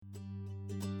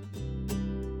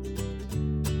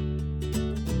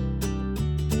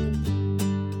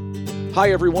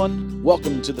Hi, everyone.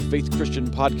 Welcome to the Faith Christian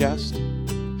Podcast.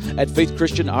 At Faith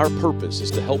Christian, our purpose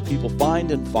is to help people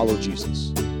find and follow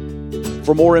Jesus.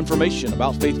 For more information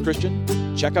about Faith Christian,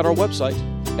 check out our website,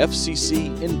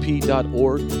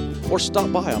 fccnp.org, or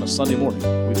stop by on a Sunday morning.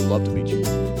 We'd love to meet you.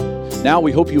 Now,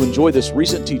 we hope you enjoy this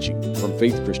recent teaching from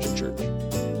Faith Christian Church.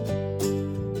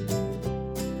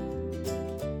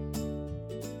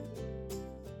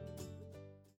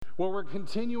 Well, we're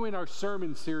continuing our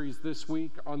sermon series this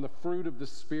week on the fruit of the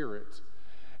Spirit.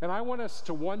 And I want us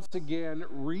to once again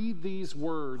read these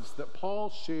words that Paul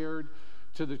shared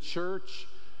to the church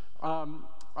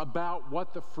about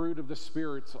what the fruit of the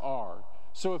Spirits are.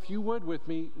 So if you would with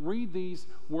me, read these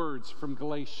words from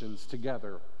Galatians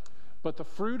together. But the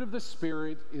fruit of the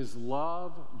Spirit is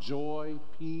love, joy,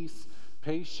 peace,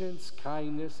 patience,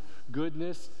 kindness,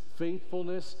 goodness,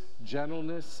 faithfulness,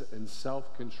 gentleness, and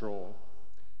self-control.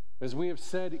 As we have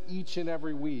said each and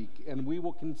every week, and we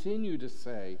will continue to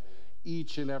say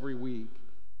each and every week,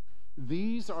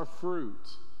 these are fruit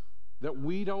that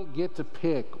we don't get to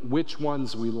pick which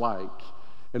ones we like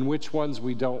and which ones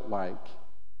we don't like.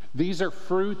 These are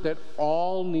fruit that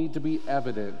all need to be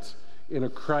evident in a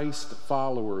Christ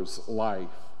follower's life.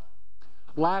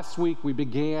 Last week we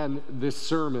began this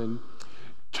sermon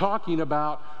talking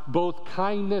about both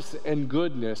kindness and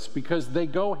goodness because they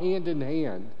go hand in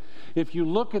hand. If you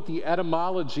look at the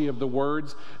etymology of the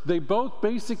words, they both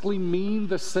basically mean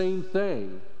the same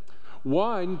thing.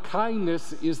 One,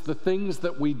 kindness is the things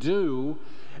that we do,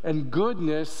 and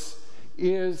goodness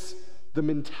is the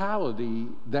mentality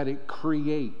that it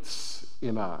creates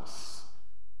in us.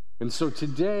 And so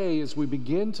today, as we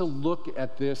begin to look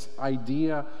at this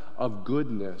idea of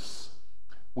goodness,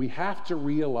 we have to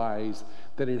realize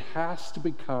that it has to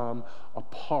become a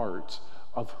part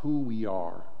of who we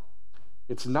are.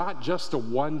 It's not just a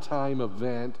one-time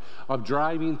event of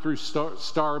driving through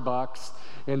Starbucks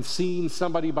and seeing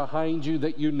somebody behind you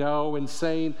that you know and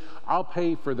saying, I'll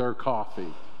pay for their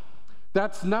coffee.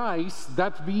 That's nice,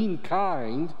 that's being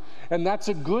kind, and that's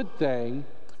a good thing,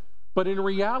 but in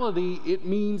reality, it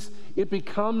means it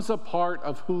becomes a part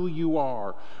of who you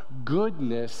are.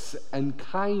 Goodness and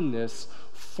kindness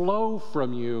flow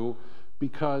from you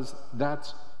because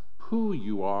that's who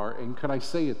you are, and could I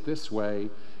say it this way?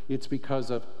 It's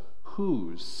because of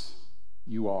whose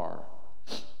you are.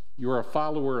 You're a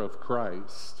follower of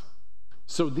Christ.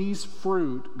 So these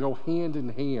fruit go hand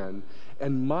in hand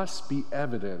and must be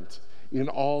evident in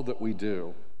all that we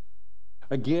do.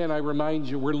 Again, I remind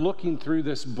you, we're looking through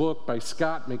this book by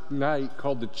Scott McKnight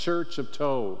called The Church of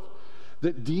Tove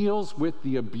that deals with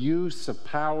the abuse of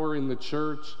power in the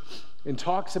church and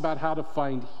talks about how to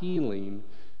find healing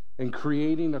and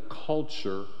creating a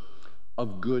culture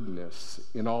of goodness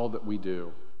in all that we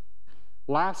do.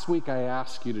 Last week I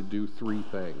asked you to do 3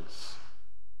 things.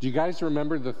 Do you guys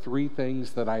remember the 3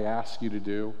 things that I asked you to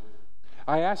do?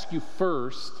 I asked you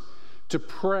first to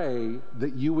pray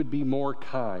that you would be more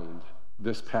kind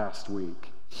this past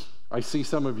week. I see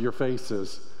some of your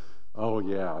faces. Oh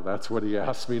yeah, that's what he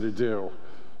asked me to do.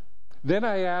 Then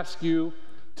I asked you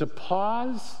to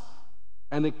pause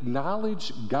and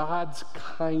acknowledge God's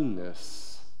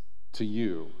kindness to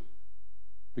you.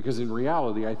 Because in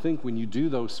reality, I think when you do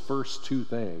those first 2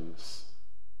 things,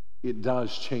 it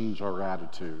does change our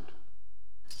attitude.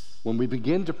 When we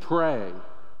begin to pray,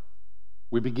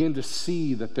 we begin to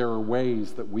see that there are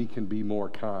ways that we can be more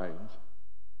kind.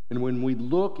 And when we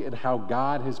look at how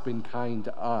God has been kind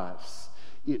to us,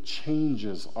 it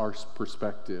changes our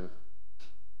perspective.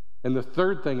 And the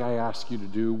third thing I asked you to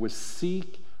do was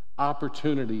seek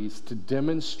opportunities to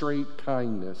demonstrate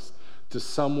kindness to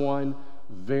someone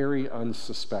very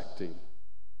unsuspecting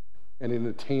and in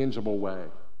a tangible way.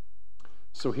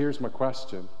 So here's my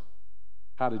question.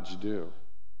 How did you do?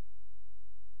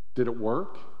 Did it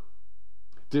work?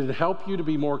 Did it help you to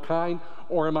be more kind?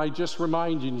 Or am I just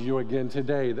reminding you again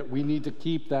today that we need to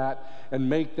keep that and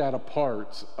make that a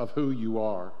part of who you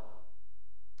are?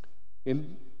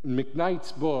 In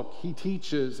McKnight's book, he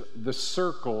teaches the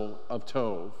circle of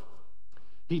Tove.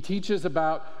 He teaches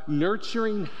about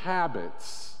nurturing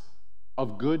habits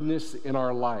of goodness in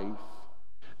our life,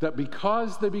 that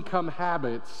because they become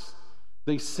habits,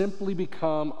 they simply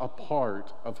become a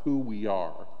part of who we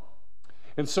are.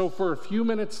 And so for a few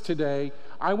minutes today,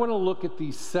 I want to look at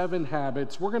these 7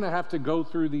 habits. We're going to have to go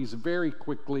through these very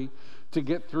quickly to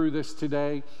get through this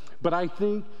today, but I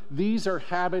think these are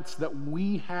habits that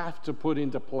we have to put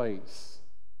into place.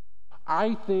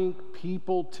 I think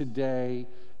people today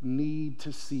need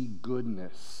to see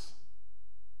goodness.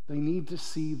 They need to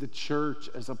see the church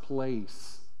as a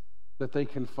place that they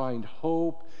can find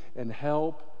hope and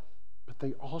help, but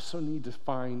they also need to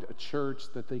find a church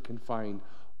that they can find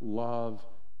love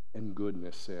and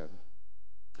goodness in.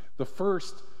 The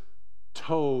first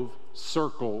Tov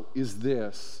circle is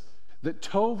this, that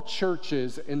Tov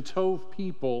churches and Tov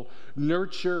people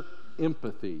nurture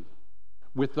empathy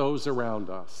with those around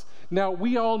us. Now,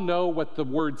 we all know what the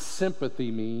word sympathy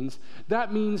means.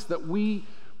 That means that we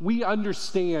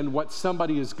understand what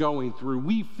somebody is going through.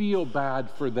 We feel bad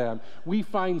for them. We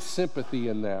find sympathy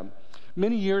in them.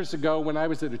 Many years ago, when I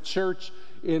was at a church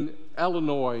in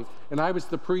Illinois and I was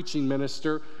the preaching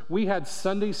minister, we had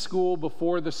Sunday school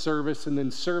before the service and then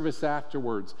service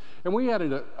afterwards. And we had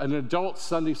an adult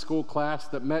Sunday school class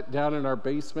that met down in our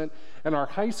basement, and our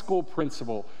high school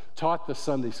principal taught the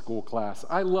Sunday school class.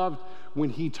 I loved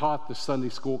when he taught the Sunday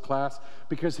school class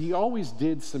because he always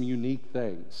did some unique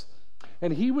things.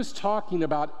 And he was talking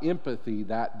about empathy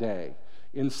that day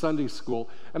in Sunday school,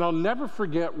 and I'll never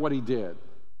forget what he did.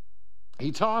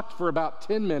 He talked for about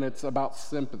 10 minutes about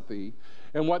sympathy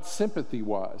and what sympathy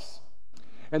was.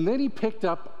 And then he picked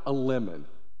up a lemon,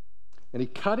 and he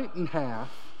cut it in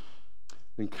half,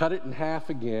 then cut it in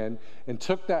half again, and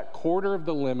took that quarter of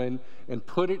the lemon and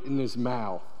put it in his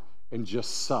mouth and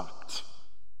just sucked.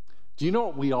 Do you know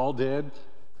what we all did?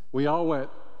 We all went,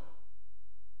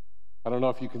 I don't know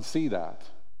if you can see that.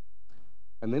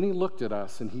 And then he looked at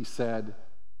us and he said,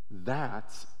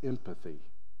 that's empathy.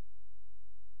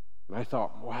 And I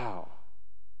thought, wow,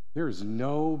 there is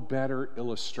no better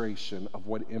illustration of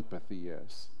what empathy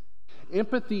is.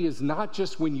 Empathy is not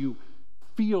just when you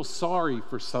feel sorry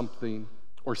for something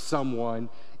or someone.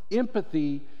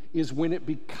 Empathy is when it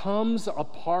becomes a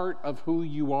part of who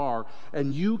you are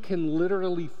and you can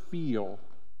literally feel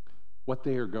what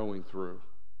they are going through.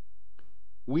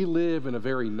 We live in a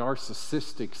very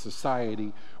narcissistic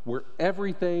society where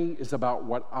everything is about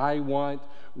what I want,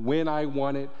 when I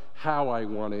want it, how I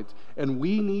want it. And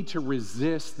we need to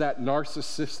resist that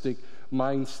narcissistic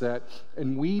mindset,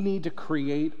 and we need to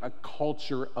create a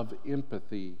culture of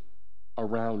empathy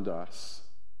around us.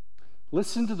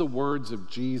 Listen to the words of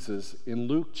Jesus in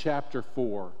Luke chapter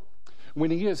 4, when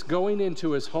he is going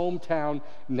into his hometown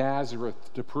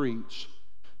Nazareth to preach.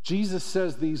 Jesus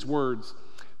says these words,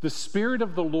 "The Spirit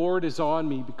of the Lord is on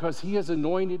me because he has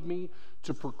anointed me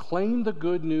to proclaim the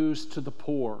good news to the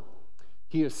poor.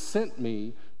 He has sent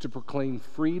me to proclaim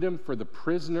freedom for the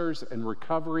prisoners and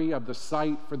recovery of the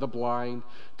sight for the blind,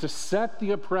 to set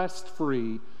the oppressed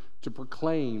free, to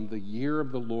proclaim the year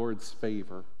of the Lord's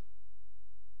favor."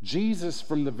 Jesus,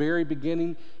 from the very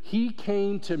beginning, he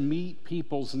came to meet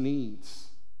people's needs.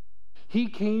 He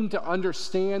came to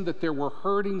understand that there were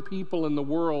hurting people in the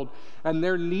world and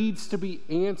there needs to be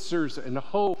answers and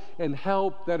hope and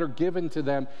help that are given to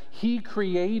them. He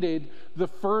created the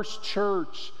first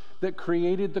church that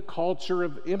created the culture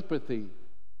of empathy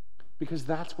because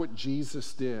that's what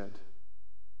Jesus did.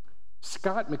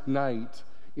 Scott McKnight,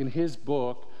 in his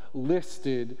book,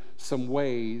 listed some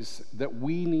ways that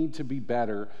we need to be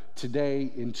better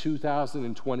today in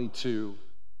 2022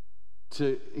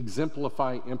 to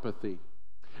exemplify empathy.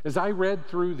 As I read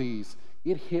through these,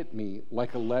 it hit me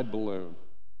like a lead balloon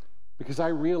because I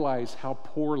realize how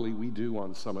poorly we do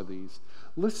on some of these.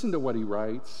 Listen to what he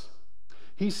writes.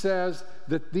 He says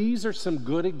that these are some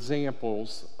good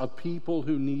examples of people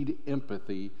who need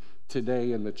empathy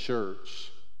today in the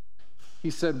church. He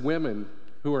said women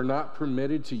who are not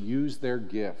permitted to use their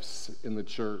gifts in the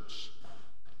church.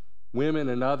 Women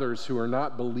and others who are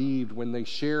not believed when they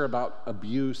share about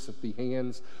abuse at the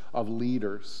hands of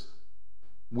leaders.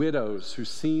 Widows who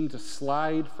seem to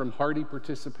slide from hearty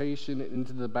participation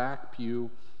into the back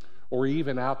pew or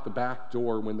even out the back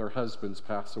door when their husbands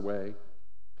pass away.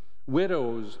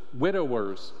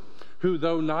 Widowers who,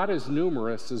 though not as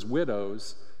numerous as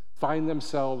widows, find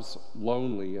themselves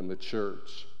lonely in the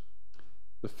church.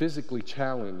 The physically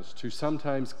challenged who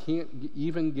sometimes can't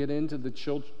even get into the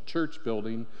church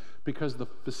building because the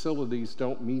facilities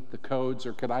don't meet the codes,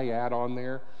 or could I add on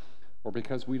there, or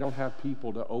because we don't have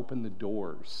people to open the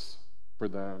doors for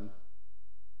them.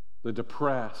 The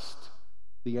depressed,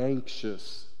 the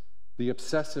anxious, the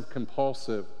obsessive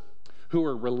compulsive who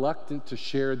are reluctant to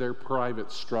share their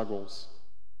private struggles.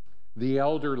 The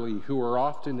elderly who are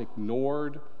often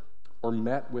ignored or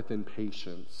met with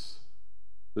impatience.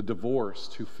 The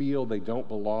divorced who feel they don't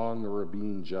belong or are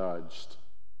being judged.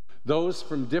 Those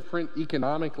from different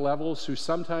economic levels who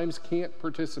sometimes can't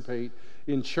participate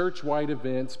in church-wide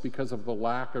events because of the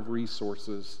lack of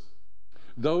resources.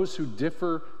 Those who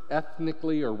differ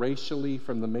ethnically or racially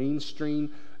from the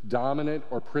mainstream, dominant,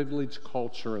 or privileged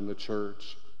culture in the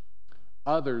church.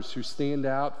 Others who stand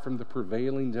out from the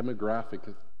prevailing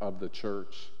demographic of the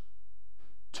church.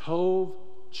 Tov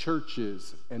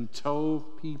churches and Tov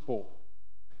people,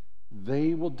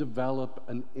 they will develop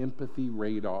an empathy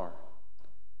radar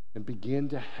and begin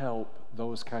to help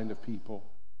those kind of people.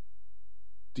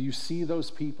 Do you see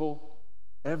those people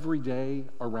every day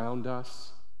around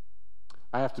us?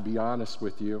 I have to be honest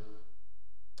with you.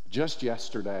 Just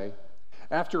yesterday,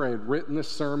 after I had written this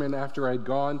sermon, after I had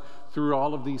gone through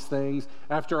all of these things,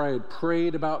 after I had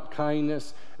prayed about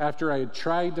kindness, after I had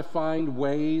tried to find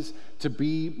ways to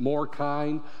be more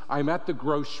kind, I'm at the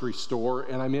grocery store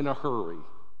and I'm in a hurry.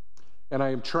 And I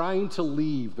am trying to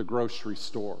leave the grocery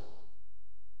store.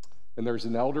 And there's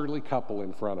an elderly couple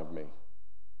in front of me.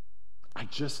 I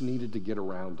just needed to get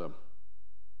around them.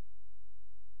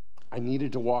 I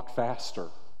needed to walk faster.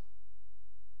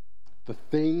 The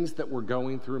things that were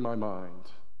going through my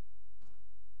mind.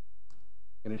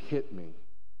 And it hit me.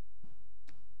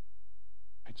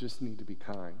 I just need to be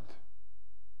kind.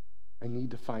 I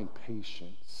need to find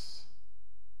patience.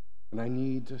 And I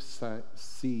need to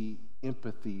see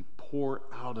empathy pour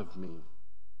out of me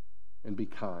and be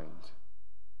kind.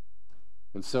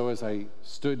 And so as I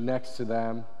stood next to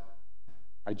them,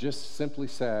 I just simply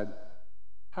said,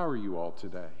 "How are you all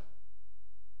today?"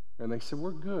 And they said,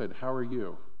 "We're good. How are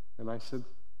you?" And I said,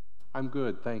 "I'm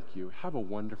good, thank you. Have a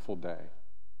wonderful day."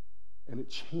 And it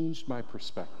changed my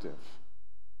perspective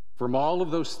from all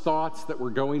of those thoughts that were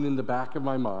going in the back of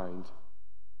my mind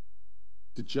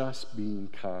to just being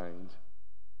kind.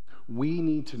 We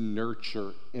need to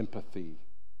nurture empathy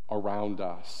around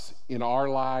us in our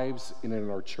lives and in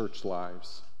our church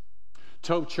lives.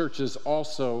 Tov churches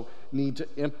also need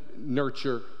to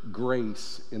nurture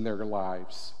grace in their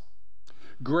lives.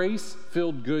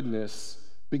 Grace-filled goodness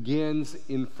begins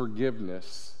in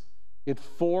forgiveness. It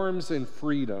forms in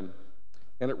freedom,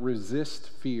 and it resists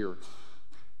fear.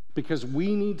 Because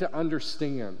we need to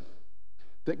understand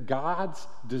that God's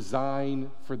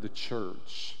design for the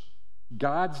church,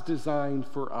 God's design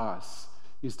for us,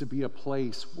 is to be a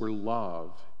place where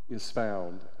love is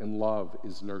found and love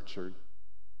is nurtured.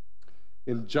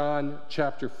 In John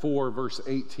chapter 4, verse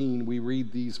 18, we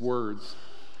read these words,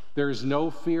 "There is no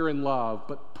fear in love,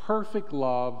 but perfect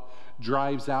love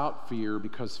drives out fear,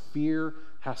 because fear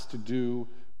has to do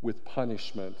with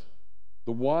punishment.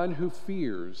 The one who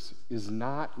fears is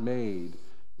not made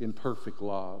in perfect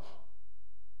love."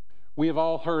 We have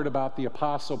all heard about the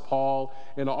Apostle Paul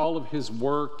and all of his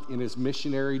work in his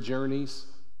missionary journeys.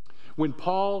 When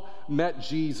Paul met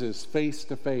Jesus face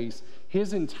to face,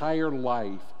 his entire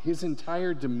life, his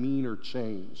entire demeanor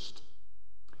changed.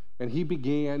 And he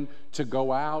began to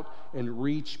go out and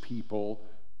reach people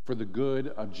for the good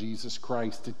of Jesus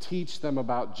Christ, to teach them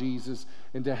about Jesus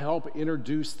and to help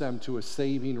introduce them to a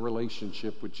saving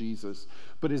relationship with Jesus.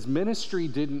 But his ministry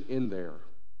didn't end there.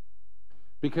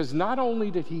 Because not only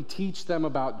did he teach them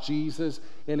about Jesus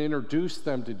and introduce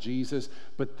them to Jesus,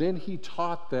 but then he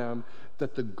taught them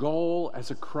that the goal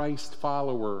as a Christ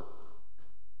follower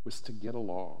was to get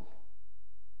along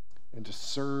and to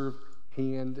serve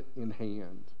hand in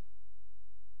hand.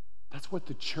 That's what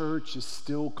the church is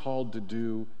still called to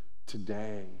do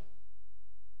today.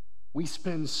 We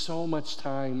spend so much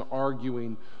time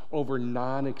arguing over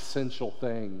non-essential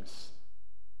things.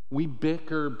 We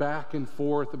bicker back and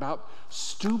forth about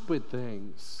stupid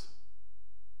things.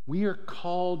 We are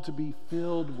called to be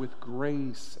filled with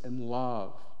grace and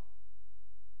love.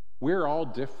 We're all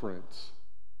different,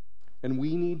 and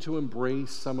we need to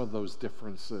embrace some of those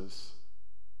differences,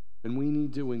 and we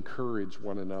need to encourage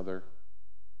one another.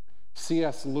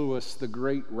 C.S. Lewis, the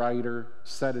great writer,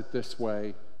 said it this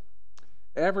way: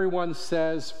 "Everyone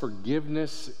says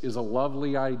forgiveness is a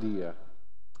lovely idea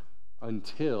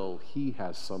until he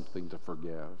has something to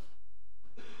forgive."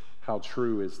 How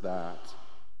true is that?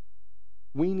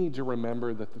 We need to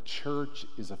remember that the church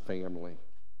is a family.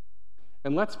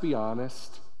 And let's be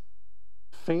honest,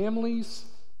 families,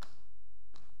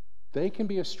 they can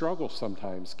be a struggle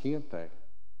sometimes, can't they?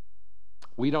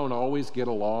 We don't always get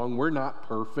along. We're not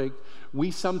perfect.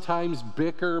 We sometimes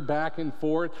bicker back and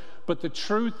forth. But the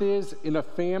truth is, in a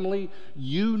family,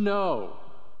 you know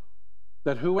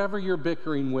that whoever you're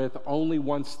bickering with only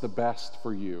wants the best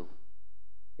for you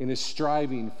and is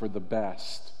striving for the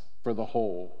best for the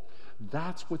whole.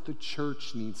 That's what the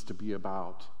church needs to be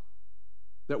about.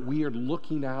 That we are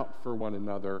looking out for one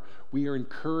another. We are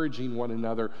encouraging one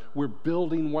another. We're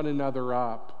building one another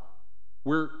up.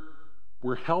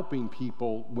 We're helping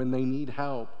people when they need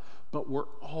help, but we're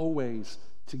always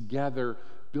together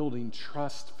building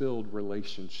trust-filled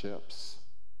relationships.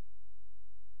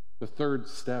 The third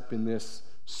step in this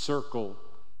circle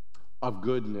of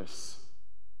goodness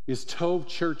is Tov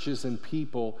churches and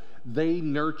people, they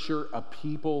nurture a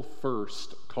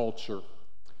people-first culture.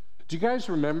 Do you guys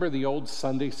remember the old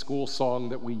Sunday school song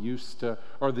that we used to,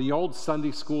 or the old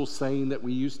Sunday school saying that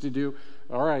we used to do?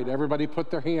 All right, everybody put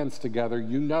their hands together.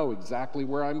 You know exactly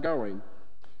where I'm going.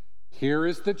 Here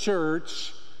is the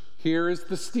church. Here is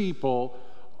the steeple.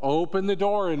 Open the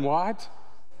door and what?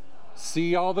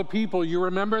 See all the people. You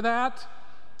remember that?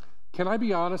 Can I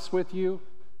be honest with you?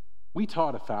 We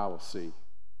taught a fallacy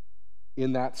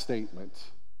in that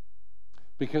statement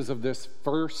because of this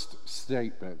first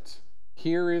statement.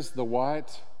 Here is the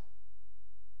what?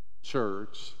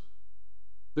 Church.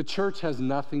 The church has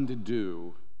nothing to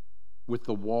do with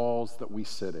the walls that we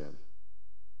sit in.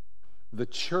 The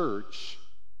church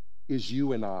is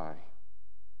you and I.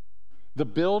 The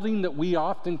building that we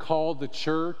often call the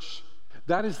church,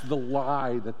 that is the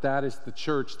lie that is the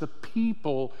church. The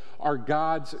people are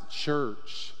God's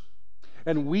church.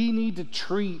 And we need to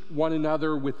treat one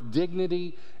another with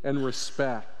dignity and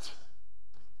respect.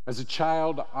 As a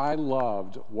child, I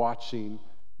loved watching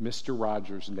Mr.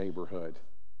 Rogers' Neighborhood.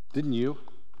 Didn't you?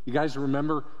 You guys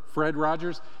remember Fred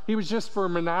Rogers? He was just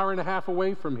from an hour and a half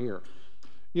away from here.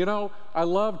 You know, I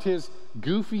loved his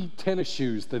goofy tennis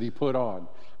shoes that he put on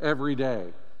every day.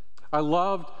 I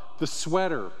loved the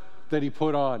sweater that he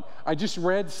put on. I just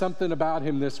read something about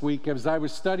him this week. As I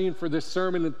was studying for this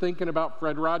sermon and thinking about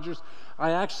Fred Rogers,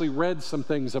 I actually read some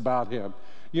things about him.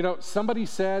 You know, somebody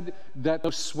said that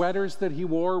those sweaters that he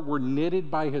wore were knitted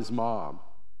by his mom.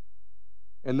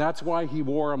 And that's why he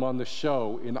wore them on the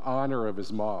show in honor of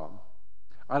his mom.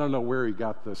 I don't know where he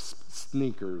got the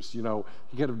sneakers. You know,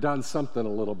 he could have done something a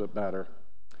little bit better.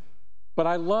 But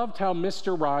I loved how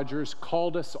Mr. Rogers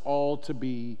called us all to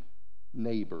be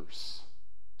neighbors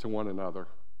to one another.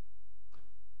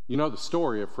 You know the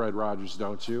story of Fred Rogers,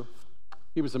 don't you?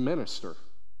 He was a minister.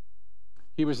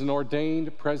 He was an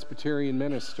ordained Presbyterian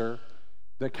minister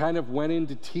that kind of went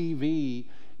into TV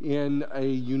in a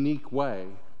unique way.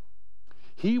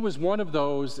 He was one of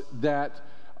those that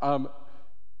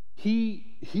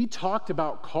he talked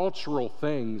about cultural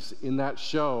things in that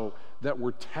show that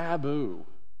were taboo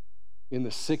in the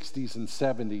 60s and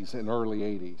 70s and early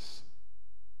 80s.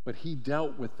 But he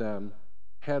dealt with them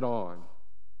head on.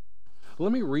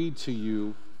 Let me read to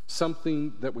you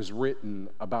something that was written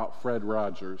about Fred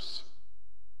Rogers.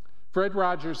 Fred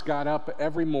Rogers got up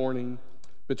every morning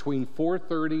between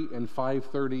 4:30 and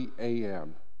 5:30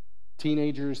 a.m.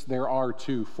 Teenagers, there are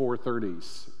 2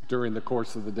 4:30s during the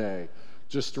course of the day,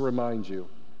 just to remind you.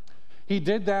 He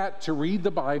did that to read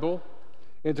the Bible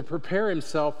and to prepare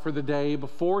himself for the day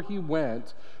before he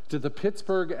went to the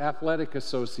Pittsburgh Athletic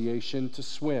Association to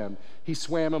swim. He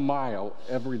swam a mile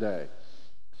every day.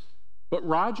 But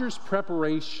Rogers'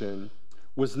 preparation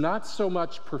was not so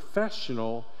much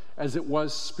professional as it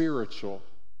was spiritual.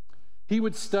 He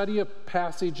would study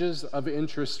passages of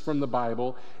interest from the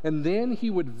Bible, and then he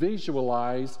would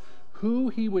visualize who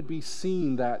he would be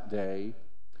seeing that day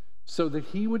so that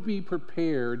he would be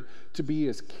prepared to be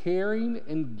as caring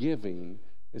and giving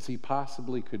as he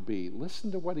possibly could be.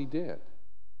 Listen to what he did.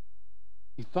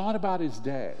 He thought about his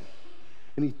day,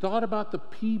 and he thought about the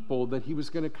people that he was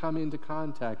going to come into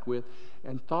contact with,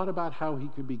 and thought about how he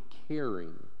could be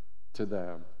caring to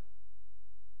them.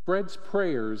 Fred's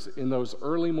prayers in those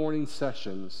early morning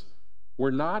sessions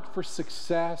were not for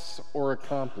success or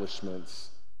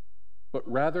accomplishments, but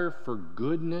rather for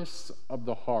goodness of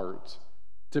the heart,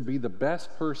 to be the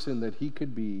best person that he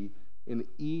could be in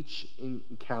each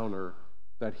encounter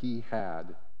that he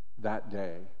had that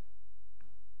day.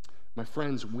 My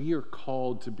friends, we are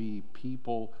called to be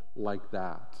people like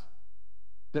that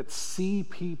see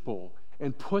people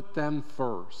and put them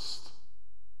first.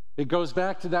 It goes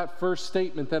back to that first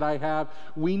statement that I have.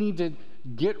 We need to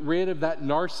get rid of that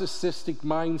narcissistic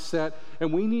mindset,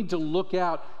 and we need to look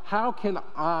out, how can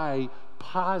I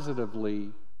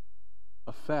positively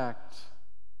affect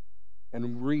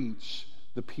and reach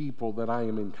the people that I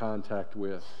am in contact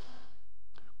with?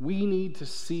 We need to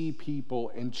see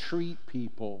people and treat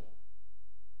people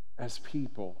as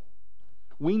people.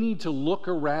 We need to look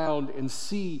around and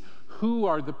see who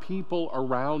are the people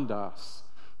around us.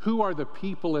 Who are the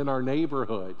people in our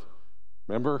neighborhood?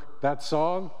 Remember that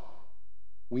song?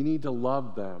 We need to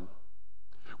love them.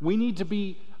 We need to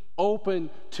be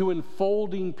open to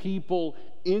enfolding people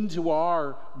into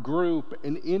our group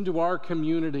and into our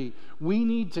community. We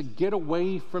need to get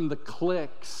away from the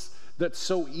cliques that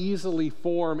so easily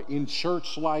form in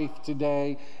church life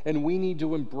today, and we need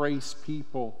to embrace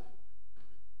people.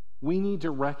 We need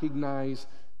to recognize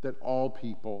that all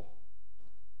people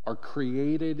are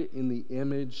created in the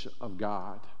image of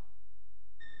God,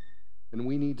 and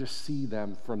we need to see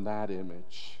them from that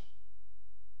image.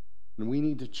 And we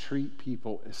need to treat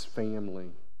people as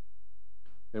family.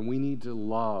 And we need to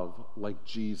love like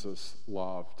Jesus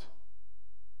loved.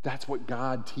 That's what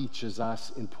God teaches us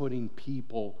in putting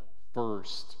people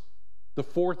first. The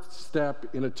fourth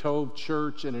step in a Tov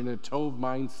church and in a Tov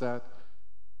mindset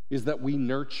is that we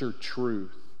nurture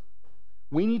truth.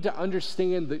 We need to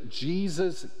understand that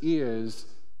Jesus is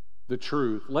the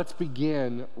truth. Let's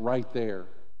begin right there.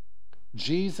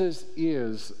 Jesus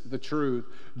is the truth.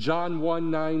 John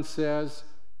 1:9 says,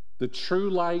 "The true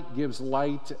light gives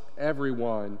light to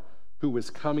everyone who is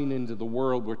coming into the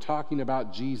world." We're talking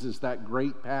about Jesus, that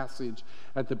great passage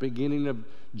at the beginning of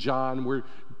John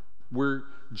where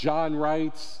John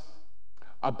writes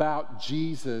about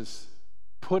Jesus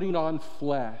putting on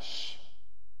flesh,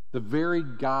 the very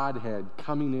Godhead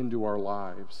coming into our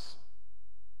lives.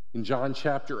 In John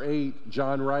chapter 8,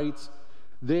 John writes,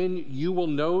 "Then you will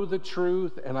know the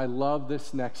truth," and I love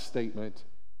this next statement,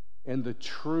 "and the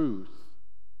truth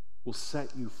will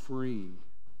set you free."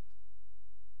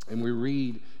 And we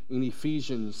read in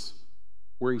Ephesians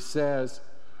where he says,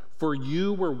 "For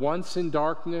you were once in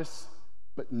darkness,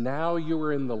 but now you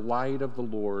are in the light of the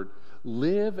Lord.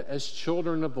 Live as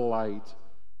children of the light,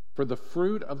 for the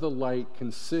fruit of the light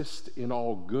consists in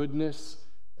all goodness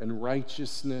and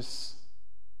righteousness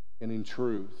and in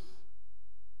truth."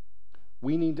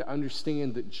 We need to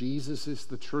understand that Jesus is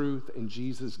the truth and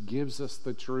Jesus gives us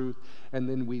the truth, and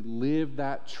then we live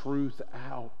that truth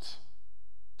out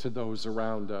to those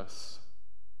around us.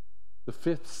 The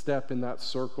fifth step in that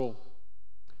circle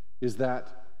is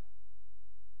that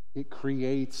it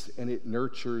creates and it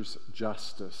nurtures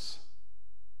justice.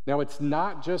 Now, it's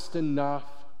not just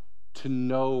enough to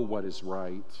know what is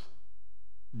right.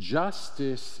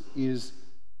 Justice is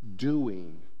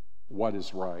doing what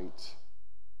is right.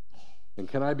 And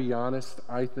can I be honest?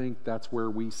 I think that's where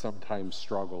we sometimes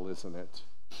struggle, isn't it?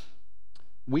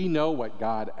 We know what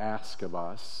God asks of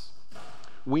us.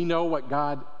 We know what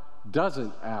God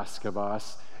doesn't ask of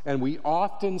us, and we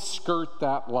often skirt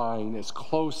that line as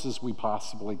close as we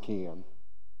possibly can.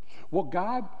 Well,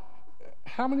 God,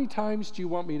 how many times do you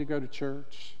want me to go to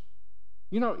church?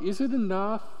 Is it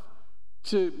enough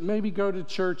to maybe go to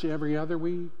church every other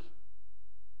week?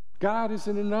 God, is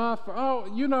it enough?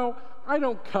 Oh, I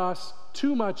don't cuss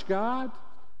too much, God.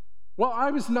 Well,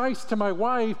 I was nice to my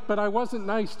wife, but I wasn't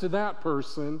nice to that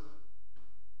person.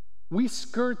 We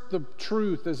skirt the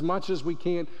truth as much as we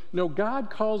can. No, God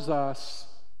calls us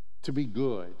to be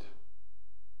good.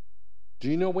 Do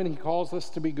you know when he calls us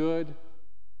to be good?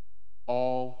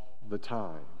 All the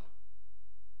time.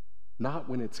 Not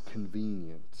when it's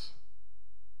convenient.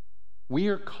 We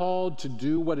are called to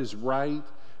do what is right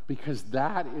because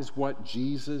that is what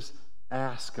Jesus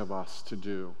asked of us to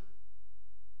do.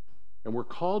 And we're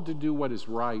called to do what is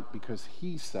right because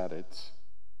he said it,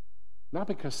 not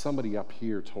because somebody up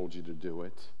here told you to do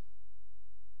it.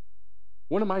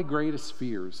 One of my greatest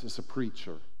fears as a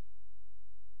preacher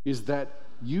is that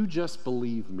you just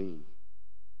believe me.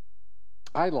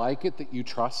 I like it that you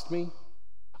trust me.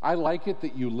 I like it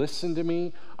that you listen to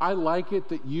me. I like it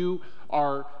that you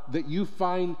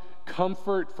find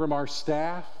comfort from our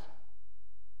staff.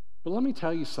 But let me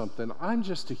tell you something. I'm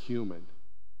just a human.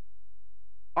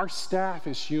 Our staff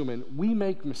is human. We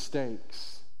make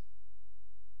mistakes.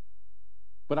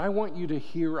 But I want you to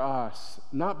hear us,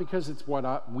 not because it's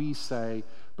what we say,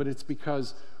 but it's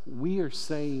because we are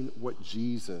saying what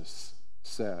Jesus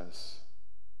says.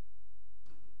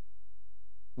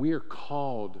 We are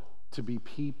called to be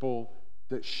people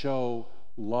that show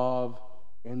love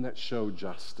and that show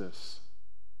justice.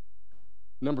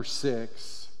 Number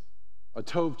 6, a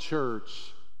Tov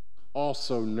church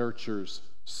also nurtures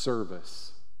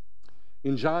service.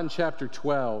 In John chapter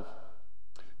 12,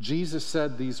 Jesus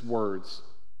said these words,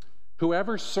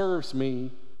 "Whoever serves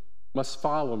me must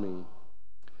follow me,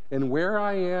 and where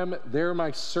I am, there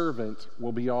my servant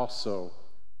will be also.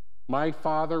 My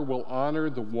Father will honor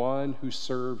the one who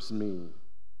serves me."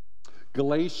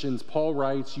 Galatians, Paul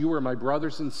writes, "You are my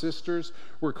brothers and sisters.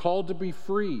 We're called to be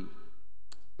free,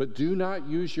 but do not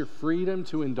use your freedom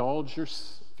to indulge your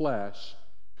flesh.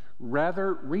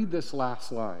 Rather," read this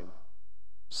last line,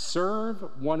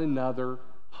 "serve one another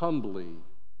humbly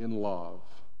in love."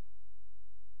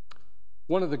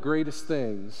 One of the greatest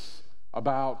things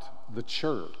about the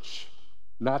church,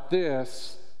 not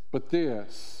this, but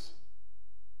this,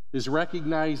 is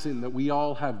recognizing that we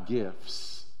all have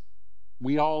gifts.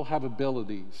 We all have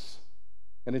abilities.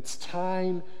 And it's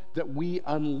time that we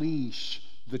unleash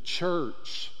the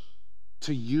church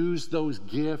to use those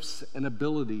gifts and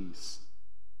abilities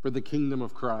for the kingdom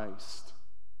of Christ.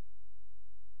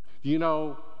 We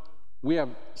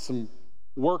have some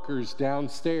workers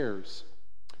downstairs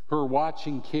who are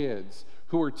watching kids,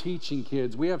 who are teaching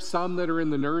kids. We have some that are in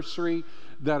the nursery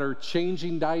that are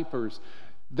changing diapers.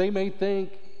 They may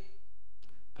think,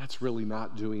 that's really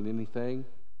not doing anything.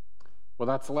 Well,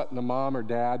 that's letting the mom or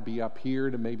dad be up here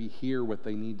to maybe hear what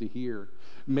they need to hear.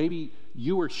 Maybe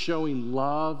you are showing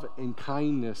love and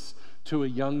kindness to a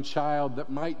young child that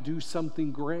might do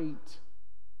something great.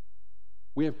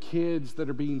 We have kids that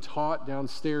are being taught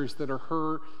downstairs that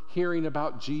are hearing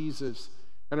about Jesus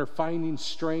and are finding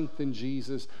strength in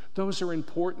Jesus. Those are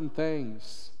important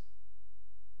things.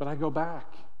 But I go back.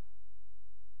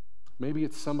 Maybe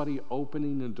it's somebody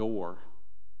opening a door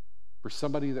for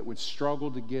somebody that would struggle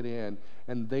to get in,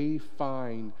 and they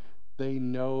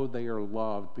know they are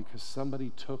loved because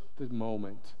somebody took the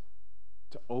moment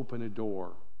to open a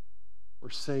door or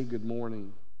say good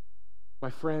morning. My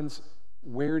friends,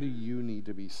 where do you need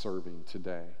to be serving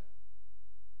today?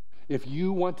 If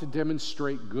you want to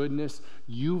demonstrate goodness,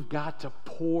 you've got to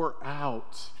pour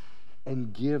out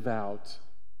and give out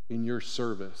in your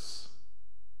service.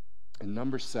 And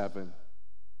number 7,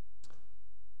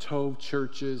 Tove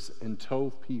churches and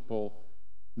Tove people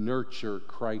nurture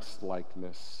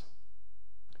Christ-likeness.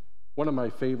 One of my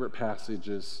favorite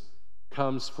passages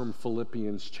comes from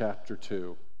Philippians chapter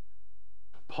 2.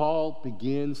 Paul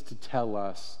begins to tell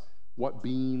us what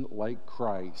being like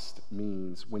Christ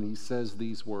means when he says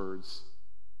these words.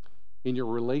 In your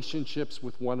relationships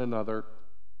with one another,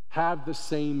 have the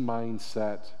same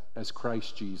mindset as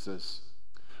Christ Jesus,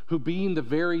 who being the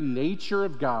very nature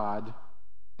of God,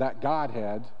 that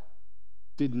Godhead,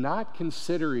 did not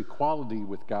consider equality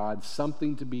with God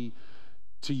something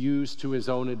to use to his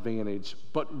own advantage,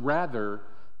 but rather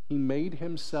he made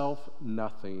himself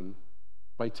nothing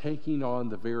by taking on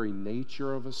the very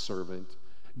nature of a servant,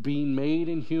 being made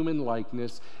in human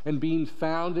likeness, and being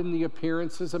found in the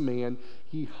appearance as a man,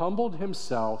 he humbled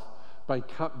himself by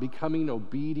becoming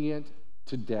obedient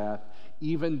to death,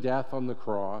 even death on the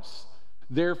cross.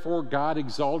 Therefore, God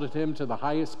exalted him to the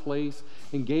highest place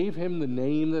and gave him the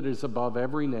name that is above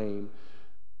every name,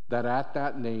 that at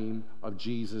that name of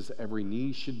Jesus every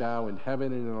knee should bow in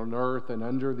heaven and on earth and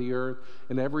under the earth,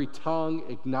 and every tongue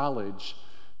acknowledge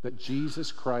that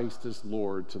Jesus Christ is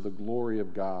Lord, to the glory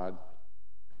of God.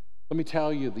 Let me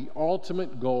tell you, the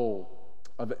ultimate goal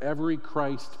of every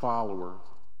Christ follower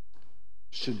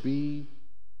should be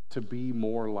to be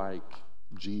more like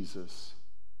Jesus,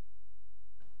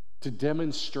 to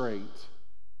demonstrate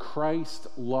Christ's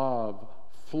love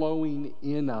flowing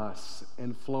in us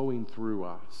and flowing through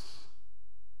us.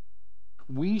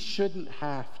 We shouldn't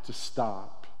have to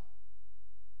stop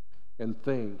and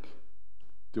think,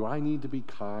 do I need to be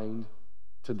kind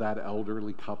to that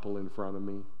elderly couple in front of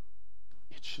me?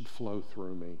 It should flow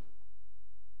through me.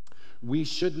 We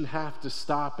shouldn't have to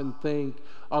stop and think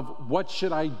of what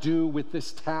should I do with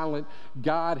this talent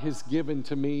God has given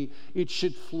to me. It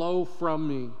should flow from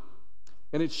me,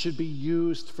 and it should be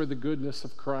used for the goodness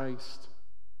of Christ.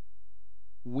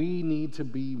 We need to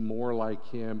be more like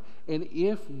him. And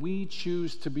if we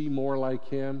choose to be more like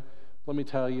him, let me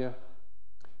tell you,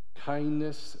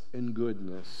 kindness and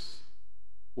goodness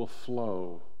will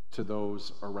flow to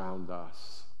those around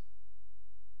us.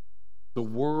 The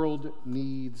world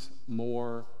needs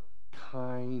more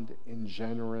kind and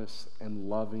generous and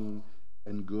loving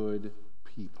and good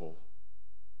people.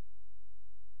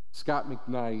 Scott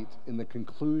McKnight, in the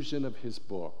conclusion of his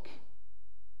book,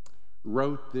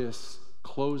 wrote this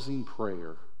closing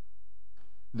prayer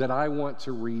that I want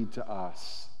to read to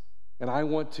us, and I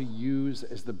want to use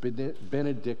as the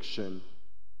benediction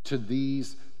to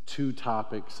these two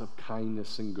topics of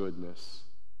kindness and goodness.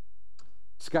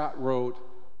 Scott wrote,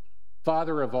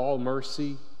 Father of all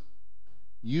mercy,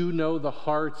 you know the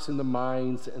hearts and the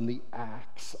minds and the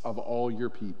acts of all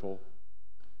your people.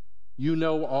 You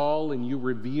know all, and you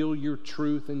reveal your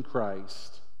truth in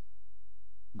Christ.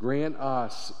 Grant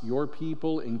us, your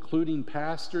people, including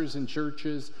pastors and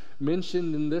churches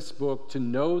mentioned in this book, to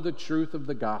know the truth of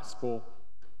the gospel,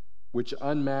 which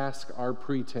unmask our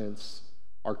pretense,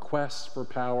 our quest for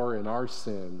power, and our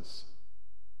sins,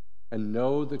 and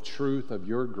know the truth of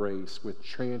your grace, which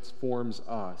transforms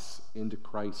us into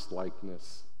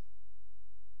Christ-likeness.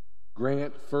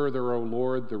 Grant further, O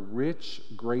Lord, the rich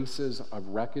graces of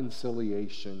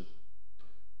reconciliation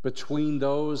between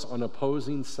those on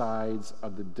opposing sides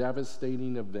of the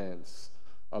devastating events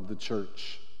of the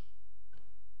church.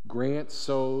 Grant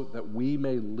so that we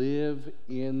may live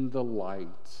in the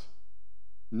light,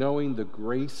 knowing the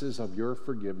graces of your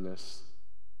forgiveness,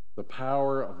 the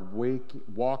power of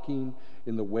walking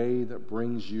in the way that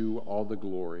brings you all the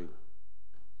glory.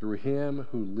 Through him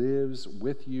who lives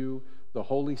with you, the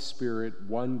Holy Spirit,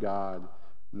 one God,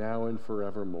 now and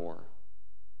forevermore.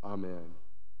 Amen.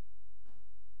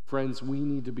 Friends, we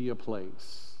need to be a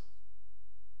place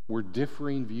where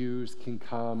differing views can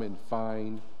come and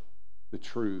find the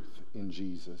truth in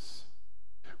Jesus.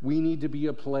 We need to be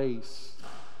a place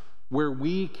where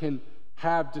we can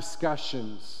have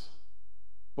discussions,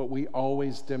 but we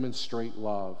always demonstrate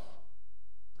love.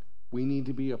 We need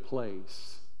to be a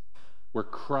place where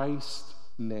Christ's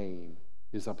name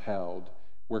is upheld,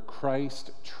 where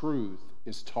Christ's truth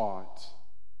is taught,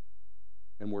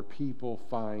 and where people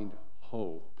find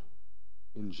hope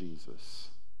in Jesus.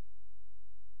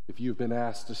 If you've been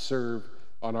asked to serve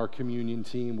on our communion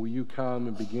team, will you come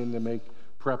and begin to make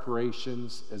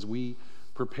preparations as we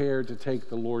prepare to take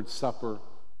the Lord's Supper?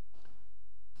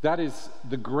 That is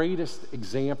the greatest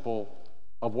example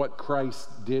of what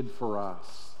Christ did for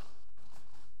us.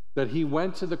 That he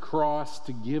went to the cross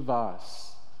to give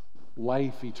us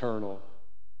life eternal.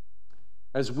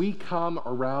 As we come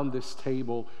around this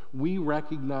table, we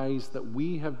recognize that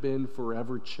we have been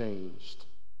forever changed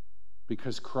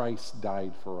because Christ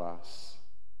died for us.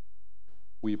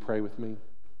 Will you pray with me?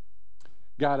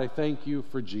 God, I thank you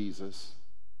for Jesus,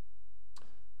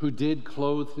 who did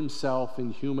clothe himself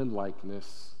in human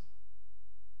likeness,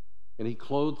 and he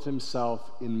clothed himself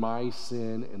in my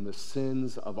sin and the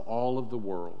sins of all of the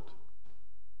world,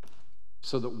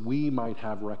 so that we might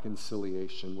have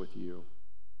reconciliation with you.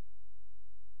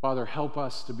 Father, help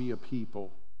us to be a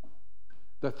people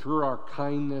that through our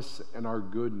kindness and our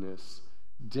goodness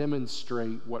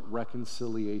demonstrate what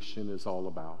reconciliation is all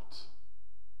about.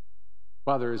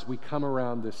 Father, as we come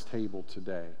around this table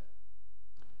today,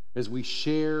 as we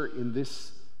share in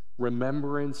this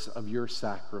remembrance of your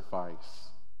sacrifice,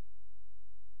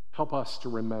 help us to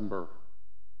remember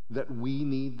that we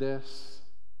need this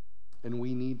and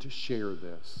we need to share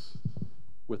this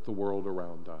with the world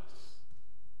around us.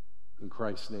 In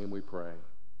Christ's name we pray.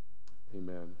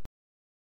 Amen.